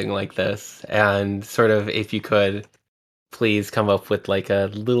write something like this, and sort of, if you could please come up with like a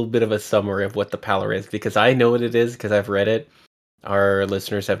little bit of a summary of what the Pallor is, because I know what it is because I've read it. Our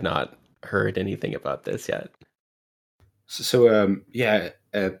listeners have not heard anything about this yet. So I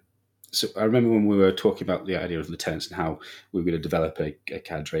remember when we were talking about the idea of lieutenants and how we were going to develop a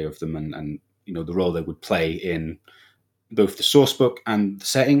cadre of them, and the role they would play in both the source book and the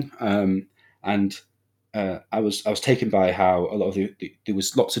setting. I was taken by how a lot of there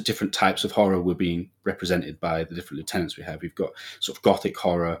was lots of different types of horror were being represented by the different lieutenants we have. We've got sort of gothic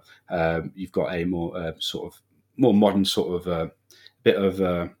horror. You've got a more sort of more modern sort of bit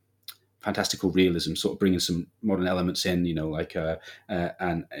of fantastical realism, sort of bringing some modern elements in,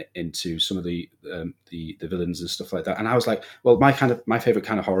 and into some of the villains and stuff like that. And I was like, well, my favorite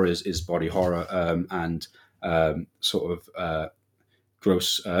kind of horror is body horror, and sort of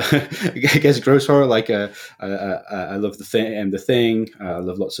gross, I guess gross horror. Like I love the thing. I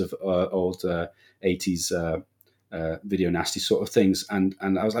love lots of old 80s video nasty sort of things. And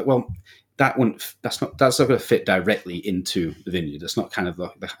I was like, well, that's not going to fit directly into the Vineyard. That's not kind of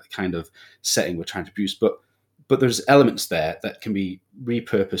the kind of setting we're trying to produce. But there's elements there that can be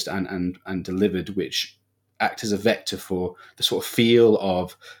repurposed and delivered, which act as a vector for the sort of feel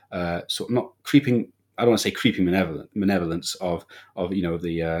of sort of not creeping. I don't want to say creeping malevolence of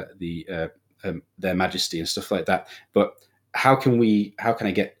their majesty and stuff like that. But how can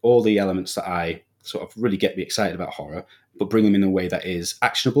I get all the elements that I sort of really get me excited about horror, but bring them in a way that is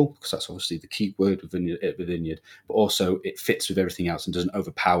actionable, because that's obviously the key word with Vineyard, but also it fits with everything else and doesn't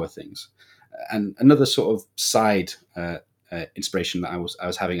overpower things. And another sort of side inspiration that I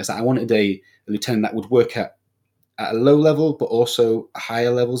was having is that I wanted a lieutenant that would work at a low level, but also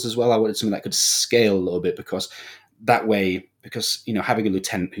higher levels as well. I wanted something that could scale a little bit, because having a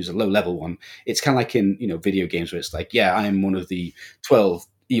lieutenant who's a low level one, it's kind of like in video games where it's like, yeah, I am one of the 12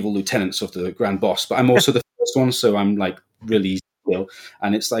 evil lieutenants of the grand boss, but I'm also the first one, so I'm like really easy to kill.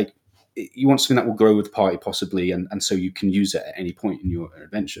 And it's like, you want something that will grow with the party possibly, and so you can use it at any point in your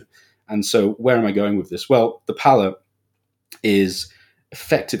adventure. And so where am I going with this? Well, the Pallor is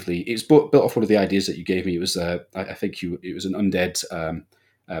effectively, it's built off one of the ideas that you gave me. It was I think it was an undead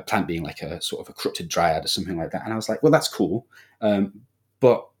plant being like a sort of a corrupted dryad or something like that. And I was like, well, that's cool,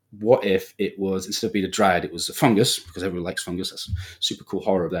 but what if it was, instead of being a dryad, it was a fungus, because everyone likes fungus. That's super cool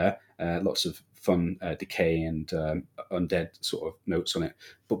horror there. Lots of fun decay and undead sort of notes on it.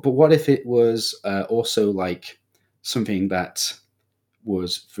 But what if it was also like something that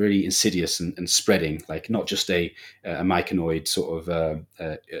was very insidious and spreading, like not just a myconoid sort of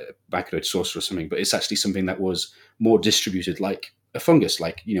myconoid sorcerer or something, but it's actually something that was more distributed, like a fungus.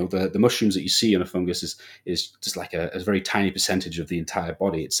 Like the mushrooms that you see in a fungus is just like a very tiny percentage of the entire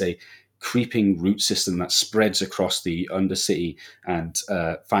body. It's creeping root system that spreads across the Undercity and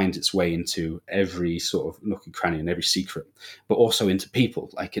finds its way into every sort of nook and cranny and every secret, but also into people.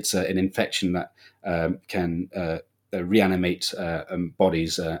 Like it's an infection that can reanimate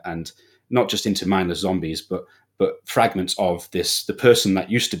bodies and not just into mindless zombies, but fragments of the person that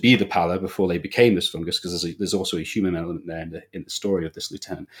used to be the pallor before they became this fungus, because there's also a human element there in the story of this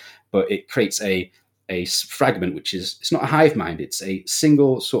lieutenant. But it creates a fragment, which it's not a hive mind, it's a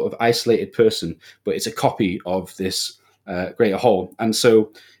single sort of isolated person, but it's a copy of this greater whole. And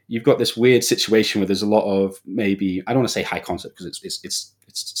so you've got this weird situation where there's a lot of, maybe, I don't want to say high concept, because it's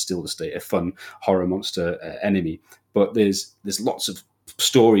still just a fun horror monster enemy, but there's lots of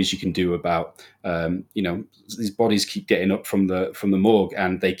stories you can do about these bodies keep getting up from the morgue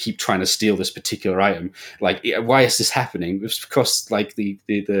and they keep trying to steal this particular item. Like, why is this happening? It's because like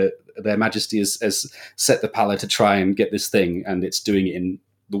their majesty has set the pallor to try and get this thing, and it's doing it in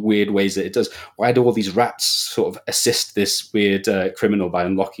the weird ways that it does. Why do all these rats sort of assist this weird criminal by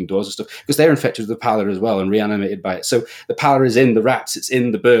unlocking doors and stuff? Because they're infected with the pallor as well and reanimated by it. So the pallor is in the rats, it's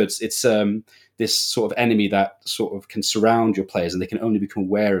in the birds, it's this sort of enemy that sort of can surround your players, and they can only become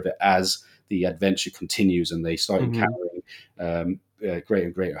aware of it as the adventure continues and they start encountering greater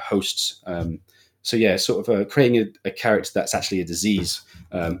and greater hosts. So yeah, sort of creating a character that's actually a disease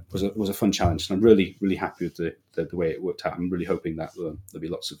was a fun challenge, and I'm really, really happy with the way it worked out. I'm really hoping that there'll be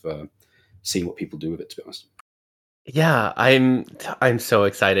lots of seeing what people do with it, to be honest. Yeah, I'm so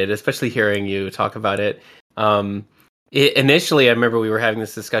excited, especially hearing you talk about it. Initially, I remember we were having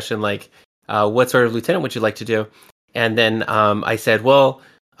this discussion, like, what sort of lieutenant would you like to do? And then I said, well,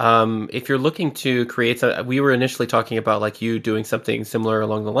 if you're looking to create, we were initially talking about like you doing something similar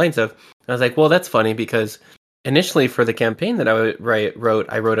along the lines of, I was like, well, that's funny, because initially for the campaign that I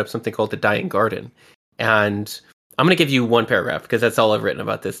wrote up something called The Dying Garden. And I'm going to give you one paragraph because that's all I've written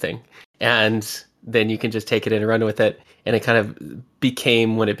about this thing. And then you can just take it and run with it. And it kind of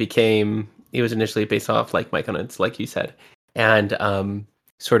became what it became. It was initially based off like myconids, like you said. And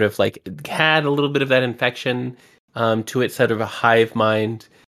sort of like had a little bit of that infection to it, sort of a hive mind.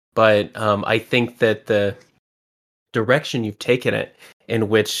 But I think that the direction you've taken it, in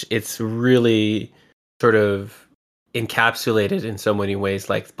which it's really sort of encapsulated in so many ways,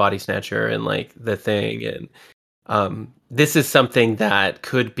 like Body Snatcher and like The Thing, and this is something that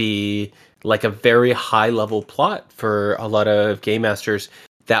could be like a very high level plot for a lot of game masters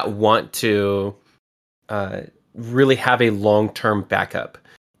that want to really have a long-term backup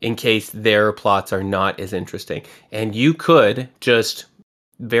in case their plots are not as interesting. And you could just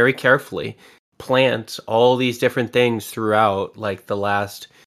very carefully plant all these different things throughout like the last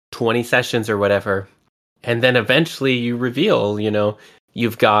 20 sessions or whatever. And then eventually you reveal,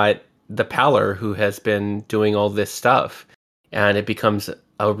 you've got the Pallor who has been doing all this stuff. And it becomes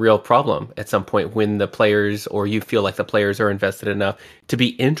a real problem at some point when the players, or you feel like the players, are invested enough to be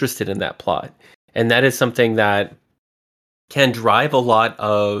interested in that plot. And that is something that can drive a lot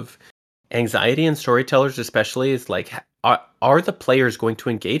of anxiety in storytellers, especially, is like, are the players going to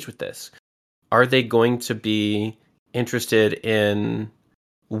engage with this? Are they going to be interested in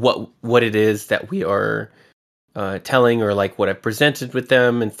what it is that we are telling, or like what I've presented with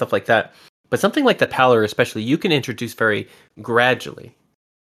them and stuff like that? But something like the Pallor, especially, you can introduce very gradually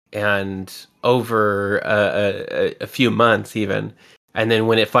and over a few months even. And then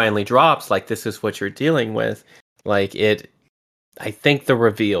when it finally drops, like, this is what you're dealing with, like, I think the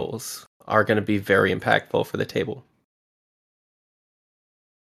reveals are going to be very impactful for the table.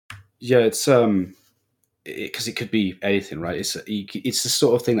 Yeah, it's because it could be anything, right? It's the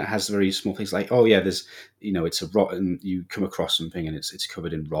sort of thing that has very small things, like, oh yeah, there's, it's a rot, and you come across something and it's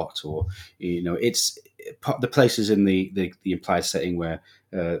covered in rot, or it's the places in the implied setting where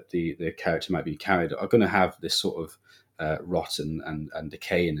the character might be carried are going to have this sort of rot and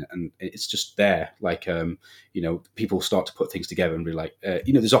decay in it, and it's just there. Like, people start to put things together and be like,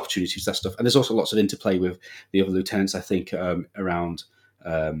 there's opportunities, that stuff, and there's also lots of interplay with the other lieutenants. I think around,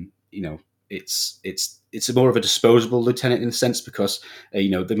 it's more of a disposable lieutenant in a sense, because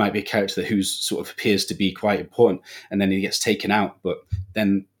there might be a character who's sort of appears to be quite important, and then he gets taken out, but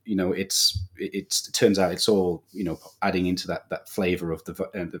then it turns out it's all adding into that flavor of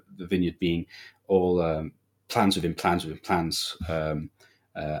the vineyard being all plans within plans within plans,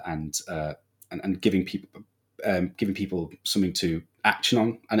 and giving people something to action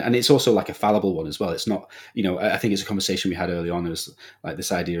on, and it's also like a fallible one as well. It's not, I think it's a conversation we had early on. It was like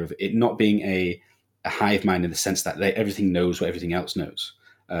this idea of it not being a hive mind in the sense that everything knows what everything else knows.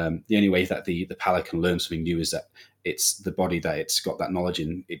 The only way that the pala can learn something new is that it's the body that it's got that knowledge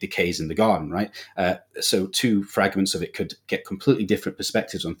in, it decays in the garden, right? So two fragments of it could get completely different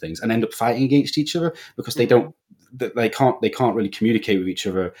perspectives on things and end up fighting against each other because they don't, they can't really communicate with each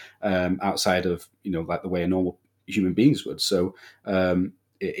other outside of, like the way a normal human beings would. So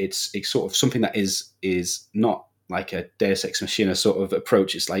it's sort of something that is not like a Deus Ex Machina sort of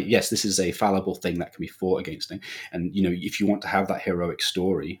approach. It's like, yes, this is a fallible thing that can be fought against. And if you want to have that heroic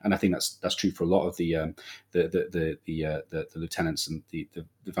story, and I think that's true for a lot of the lieutenants and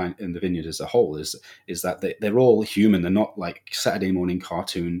the vineyard as a whole, is that they're all human. They're not like Saturday morning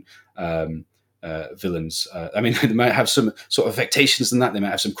cartoon villains. I mean, they might have some sort of affectations in that. They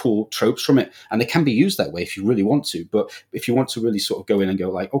might have some cool tropes from it, and they can be used that way if you really want to. But if you want to really sort of go in and go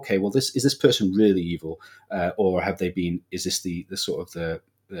like, okay, well, this person really evil, or have they been? Is this the sort of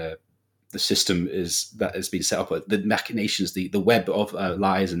the system that has been set up, the machinations, the web of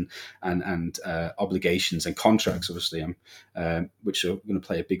lies and obligations and contracts, obviously, which are going to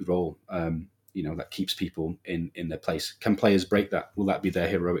play a big role. That keeps people in their place. Can players break that? Will that be their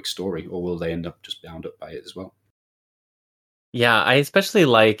heroic story, or will they end up just bound up by it as well? Yeah, I especially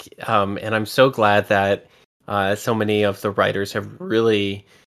like, and I'm so glad that so many of the writers have really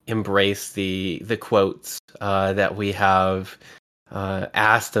embraced the quotes that we have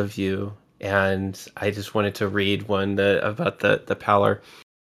asked of you. And I just wanted to read one about the Pallor.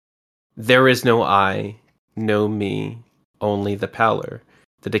 There is no I, no me, only the Pallor,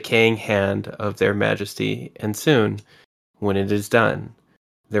 the decaying hand of their majesty, and soon, when it is done,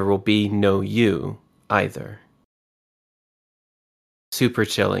 there will be no you either. Super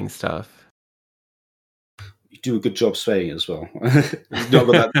chilling stuff. You do a good job saying it as well. Not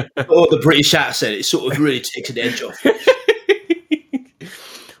got that, the British accent. It sort of really takes an edge off.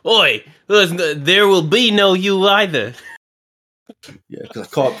 Oi, there will be no you either. Yeah, because I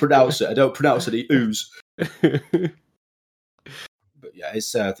can't pronounce it. I don't pronounce any ooze. But yeah,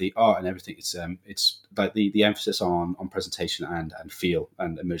 it's the art and everything. It's like the emphasis on presentation and feel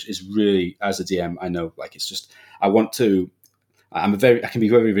and immersion is really, as a DM, I know, like, it's just, I can be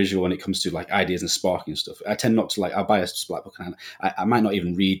very visual when it comes to like ideas and sparking and stuff. I tend not to I'll buy a Splat book and I might not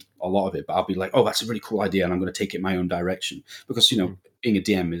even read a lot of it, but I'll be like, oh, that's a really cool idea, and I'm going to take it my own direction because being a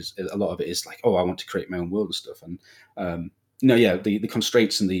DM is a lot of it is like, oh, I want to create my own world and stuff. And the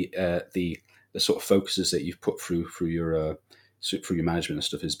constraints and the sort of focuses that you've put through your management and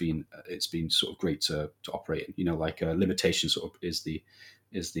stuff it's been sort of great to operate in. Limitation sort of is a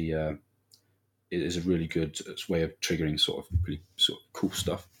really good way of triggering sort of pretty sort of cool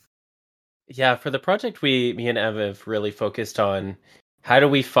stuff. Yeah, for the project, me and Ev have really focused on how do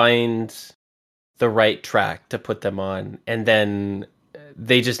we find the right track to put them on, and then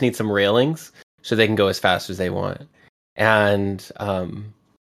they just need some railings so they can go as fast as they want, and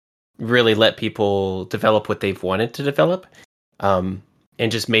really let people develop what they've wanted to develop, and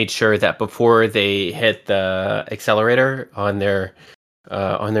just made sure that before they hit the accelerator on their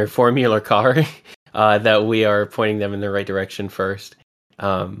formula car, that we are pointing them in the right direction first.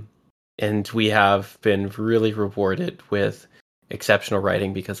 And we have been really rewarded with exceptional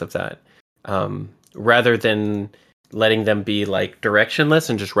writing because of that. Rather than letting them be like directionless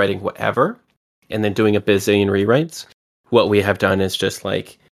and just writing whatever and then doing a bazillion rewrites, what we have done is just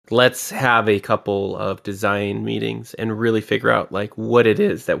like, let's have a couple of design meetings and really figure out like what it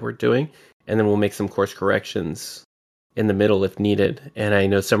is that we're doing, and then we'll make some course corrections in the middle if needed. And I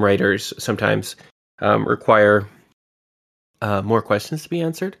know some writers sometimes require more questions to be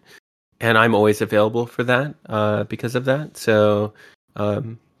answered, and I'm always available for that because of that. So,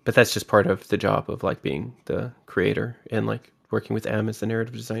 but that's just part of the job of like being the creator and like working with Em as the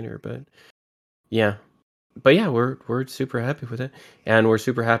narrative designer. But yeah, we're super happy with it, and we're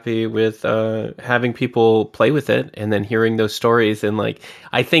super happy with having people play with it and then hearing those stories. And like,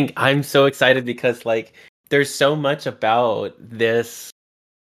 I think I'm so excited because like there's so much about this,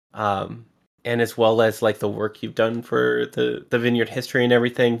 and as well as like the work you've done for the vineyard history and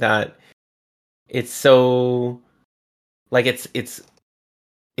everything, that it's so like it's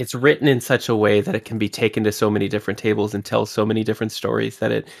written in such a way that it can be taken to so many different tables and tell so many different stories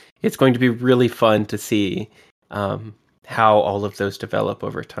that it's going to be really fun to see how all of those develop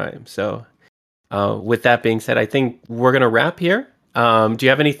over time. So with that being said, I think we're going to wrap here. Do you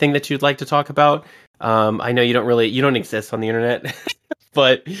have anything that you'd like to talk about? I know you don't exist on the internet,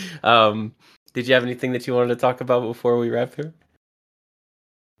 but did you have anything that you wanted to talk about before we wrap here?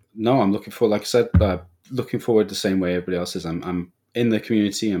 No, I'm looking forward, like I said, looking forward the same way everybody else is. I'm in the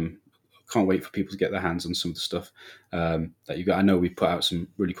community and can't wait for people to get their hands on some of the stuff that you got. I know we put out some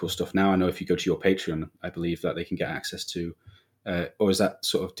really cool stuff now. I know if you go to your Patreon, I believe that they can get access to or is that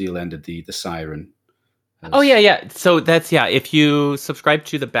sort of deal ended? The Siren Oh yeah, has. yeah. So that's yeah. If you subscribe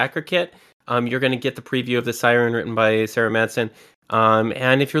to the backer kit, you're going to get the preview of the Siren written by Sarah Madsen.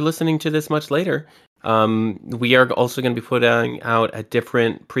 And if you're listening to this much later, we are also going to be putting out a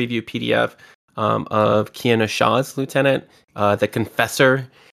different preview PDF of Kiana Shaw's Lieutenant, the Confessor,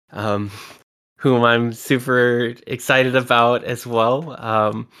 um, whom I'm super excited about as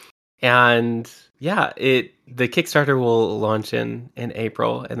well. And yeah, the Kickstarter will launch in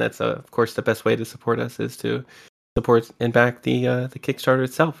April, and that's of course the best way to support us is to support and back the Kickstarter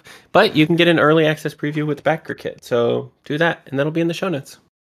itself. But you can get an early access preview with the backer kit, so do that, and that'll be in the show notes.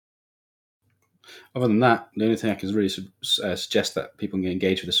 Other than that, the only thing I can really suggest that people can get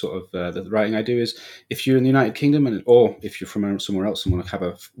engaged with the sort of the writing I do is if you're in the United Kingdom or if you're from somewhere else and want to have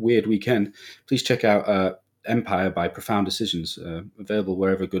a weird weekend, please check out Empire by Profound Decisions, available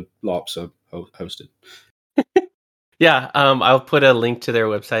wherever good LARPs are hosted. Yeah, I'll put a link to their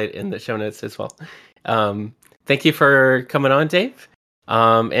website in the show notes as well. Thank you for coming on, Dave.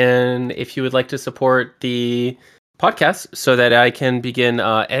 And if you would like to support the podcast so that I can begin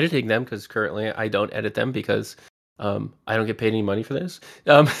editing them, because currently I don't edit them because I don't get paid any money for this.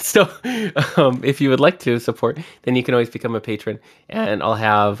 So if you would like to support, then you can always become a patron, and I'll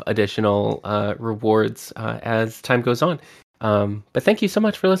have additional rewards as time goes on. But thank you so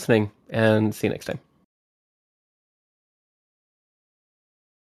much for listening, and see you next time.